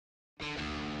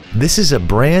This is a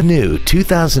brand new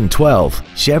 2012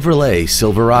 Chevrolet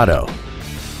Silverado.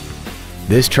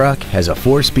 This truck has a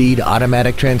 4-speed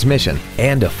automatic transmission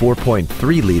and a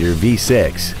 4.3-liter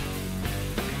V6.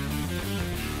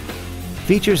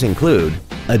 Features include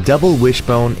a double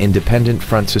wishbone independent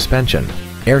front suspension,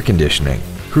 air conditioning,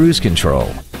 cruise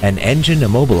control, an engine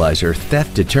immobilizer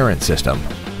theft deterrent system,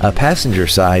 a passenger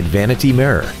side vanity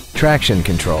mirror, traction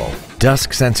control,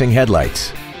 dusk sensing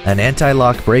headlights, an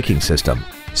anti-lock braking system,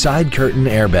 side curtain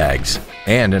airbags,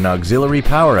 and an auxiliary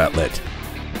power outlet.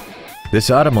 This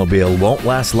automobile won't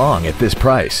last long at this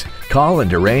price. Call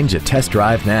and arrange a test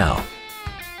drive now.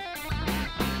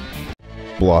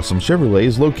 Blossom Chevrolet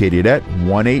is located at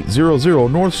 1800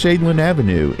 North Shadeland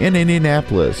Avenue in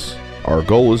Indianapolis. Our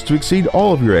goal is to exceed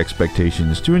all of your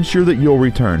expectations to ensure that you'll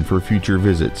return for future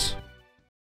visits.